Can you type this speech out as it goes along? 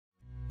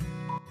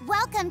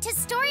Welcome to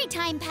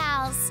Storytime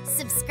Pals!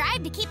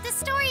 Subscribe to keep the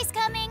stories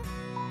coming!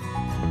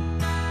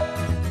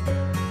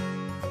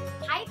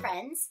 Hi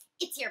friends,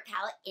 it's your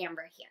pal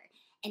Amber here,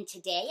 and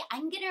today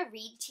I'm gonna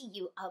read to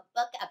you a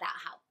book about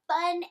how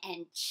fun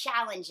and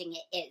challenging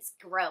it is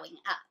growing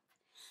up.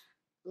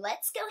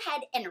 Let's go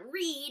ahead and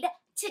read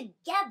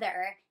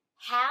together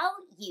How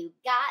You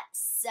Got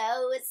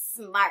So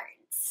Smart.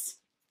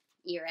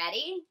 You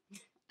ready?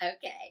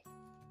 Okay.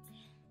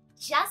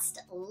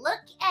 Just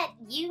look at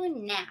you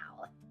now.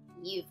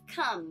 You've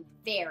come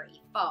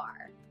very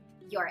far.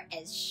 You're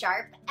as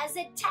sharp as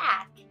a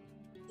tack.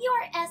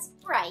 You're as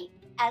bright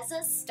as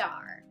a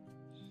star.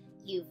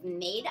 You've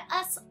made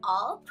us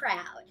all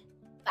proud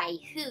by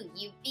who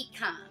you've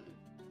become.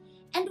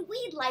 And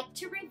we'd like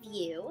to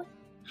review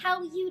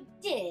how you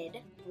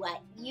did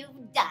what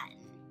you've done.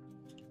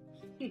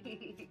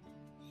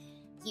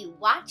 You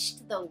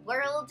watched the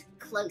world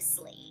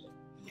closely.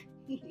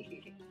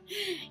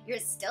 You're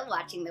still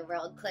watching the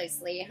world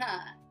closely, huh?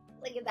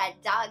 Look at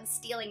that dog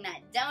stealing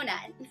that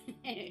donut.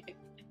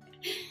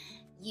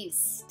 You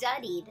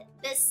studied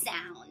the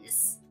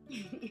sounds.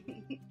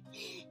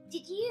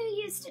 Did you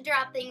used to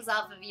drop things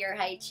off of your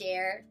high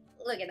chair?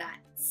 Look at that.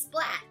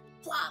 Splat,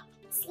 plop,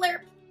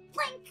 slurp,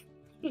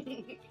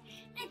 plink.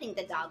 I think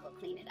the dog will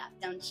clean it up,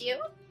 don't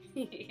you?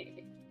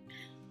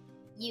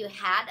 You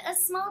had a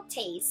small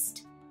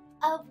taste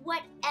of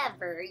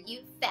whatever you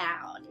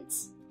found.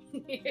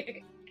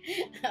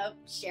 Of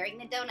sharing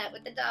the donut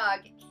with the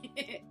dog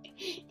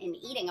and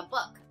eating a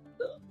book.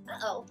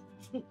 Uh-oh.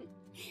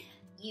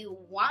 You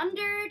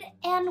wandered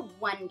and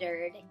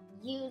wondered.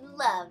 You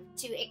loved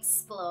to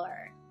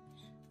explore.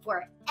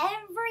 For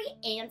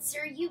every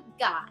answer you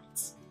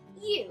got,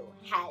 you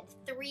had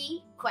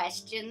 3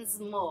 questions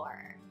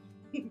more.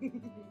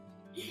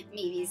 Maybe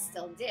you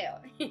still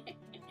do.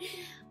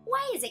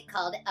 Why is it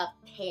called a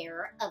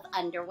pair of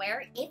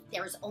underwear if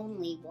there's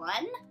only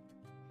one?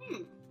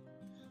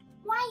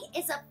 Why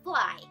is a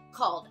fly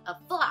called a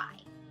fly,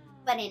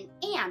 but an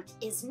ant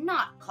is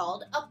not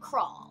called a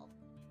crawl?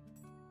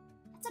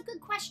 That's a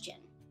good question.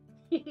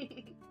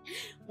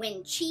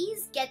 When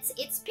cheese gets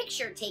its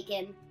picture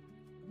taken,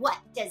 what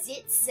does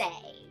it say?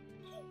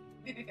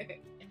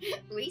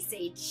 We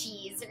say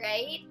cheese,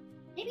 right?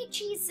 Maybe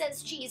cheese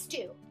says cheese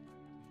too.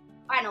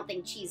 I don't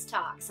think cheese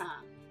talks,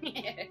 huh?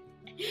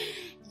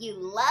 You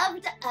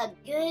loved a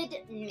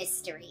good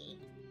mystery.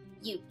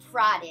 You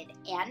prodded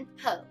and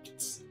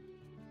poked.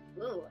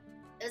 Ooh,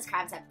 those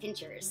crabs have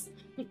pinchers.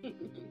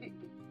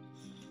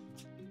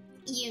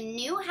 You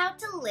knew how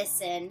to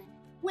listen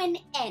when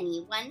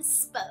anyone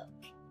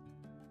spoke.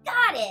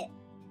 Got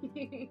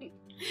it!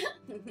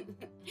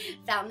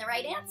 Found the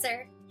right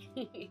answer.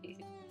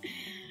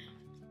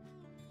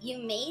 You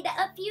made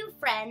a few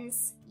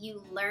friends.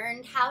 You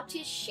learned how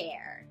to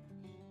share.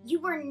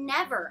 You were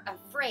never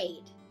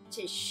afraid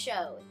to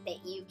show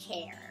that you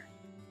care.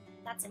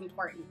 That's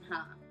important,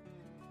 huh?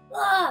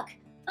 Look!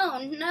 Oh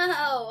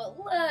no!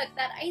 Look,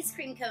 that ice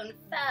cream cone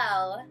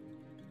fell.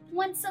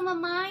 Want some of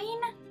mine?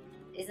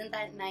 Isn't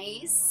that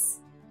nice?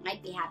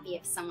 I'd be happy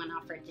if someone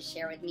offered to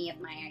share with me if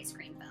my ice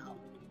cream fell.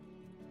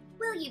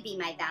 Will you be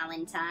my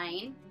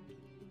Valentine?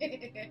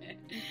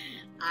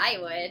 I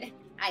would.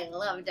 I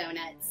love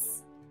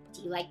donuts.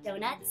 Do you like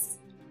donuts?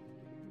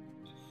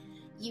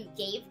 You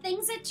gave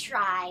things a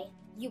try.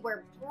 You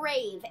were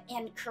brave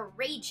and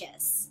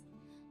courageous.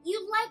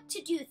 You liked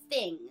to do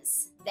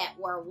things that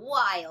were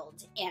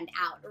wild and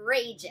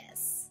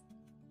outrageous.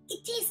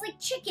 It tastes like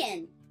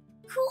chicken.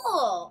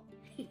 Cool.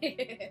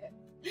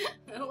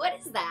 What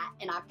is that?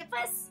 An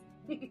octopus?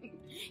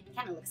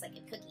 Kind of looks like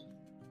a cookie.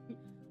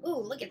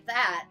 Ooh, look at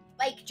that.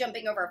 Bike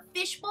jumping over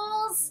fish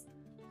bowls?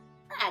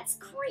 That's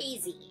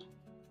crazy.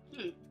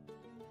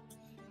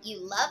 You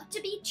loved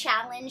to be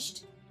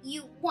challenged.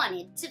 You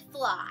wanted to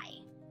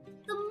fly.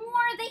 The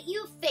more that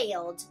you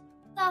failed,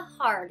 the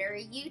harder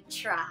you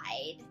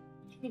tried.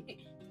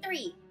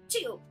 3,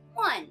 2,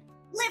 1,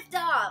 lift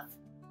off.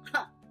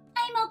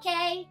 I'm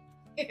okay.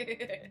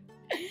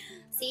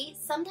 See,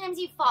 sometimes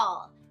you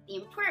fall. The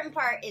important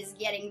part is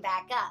getting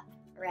back up,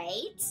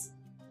 right?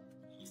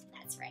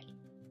 That's right.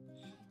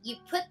 You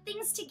put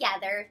things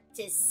together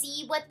to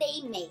see what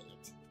they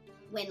made.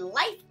 When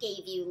life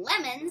gave you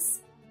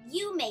lemons,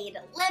 you made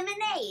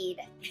lemonade.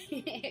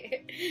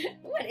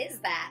 What is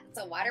that? It's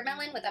a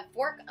watermelon with a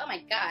fork? Oh my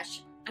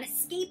gosh. On a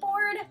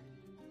skateboard?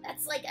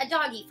 That's like a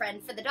doggy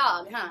friend for the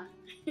dog, huh?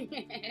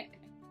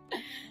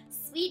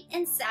 Sweet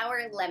and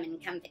Sour Lemon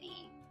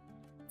Company.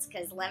 It's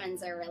because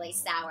lemons are really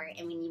sour,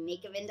 and when you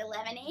make them into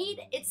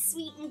lemonade, it's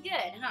sweet and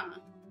good, huh?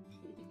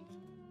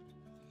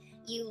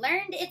 You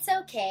learned it's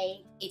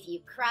okay if you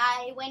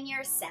cry when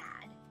you're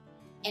sad,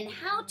 and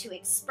how to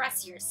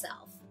express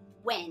yourself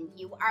when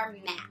you are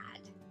mad.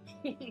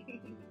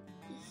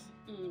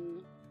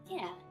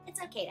 Yeah,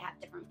 it's okay to have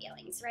different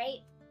feelings,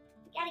 right?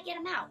 You gotta get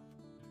them out.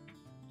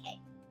 Okay.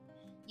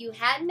 You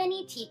had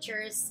many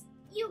teachers.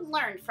 You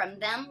learned from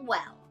them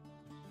well.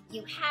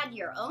 You had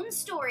your own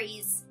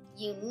stories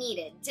you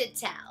needed to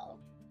tell.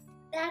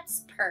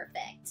 That's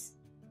perfect.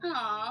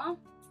 Aww.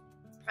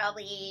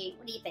 Probably,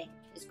 what do you think?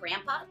 His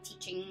grandpa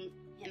teaching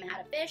him how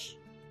to fish?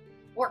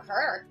 Or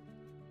her.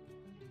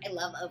 I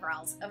love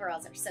overalls.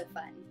 Overalls are so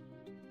fun.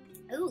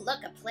 Ooh, look,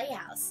 a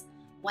playhouse.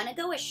 Want to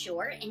go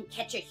ashore and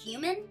catch a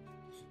human?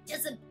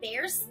 Does a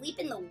bear sleep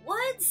in the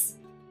woods?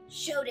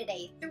 Show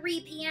today,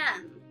 3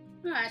 p.m.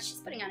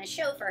 She's putting on a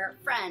show for her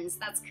friends.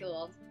 That's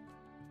cool.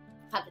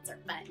 Puppets are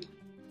fun.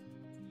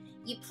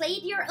 You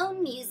played your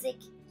own music.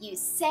 You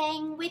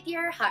sang with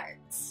your heart.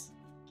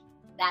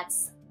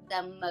 That's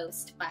the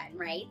most fun,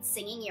 right?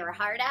 Singing your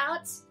heart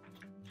out.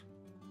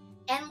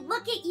 And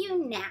look at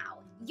you now.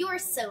 You're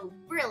so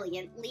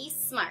brilliantly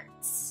smart.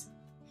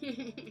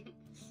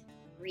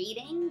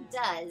 Reading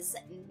does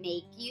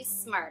make you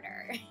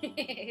smarter.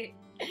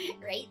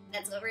 Right?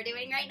 That's what we're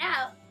doing right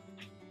now.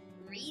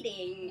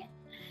 Reading.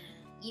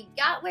 You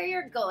got where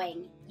you're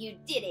going. You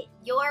did it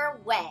your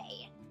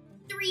way.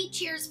 3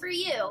 cheers for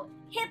you.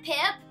 Hip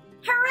hip,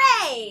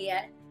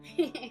 hooray!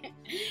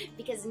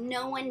 Because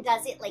no one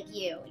does it like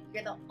you.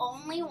 You're the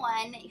only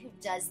one who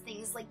does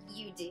things like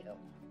you do.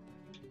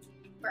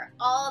 For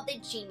all the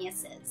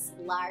geniuses,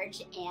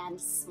 large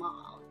and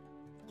small.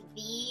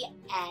 The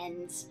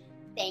end.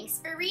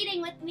 Thanks for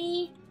reading with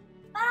me.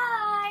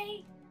 Bye!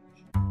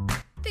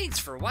 Thanks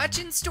for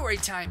watching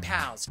Storytime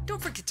Pals.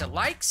 Don't forget to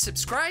like,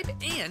 subscribe,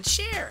 and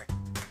share.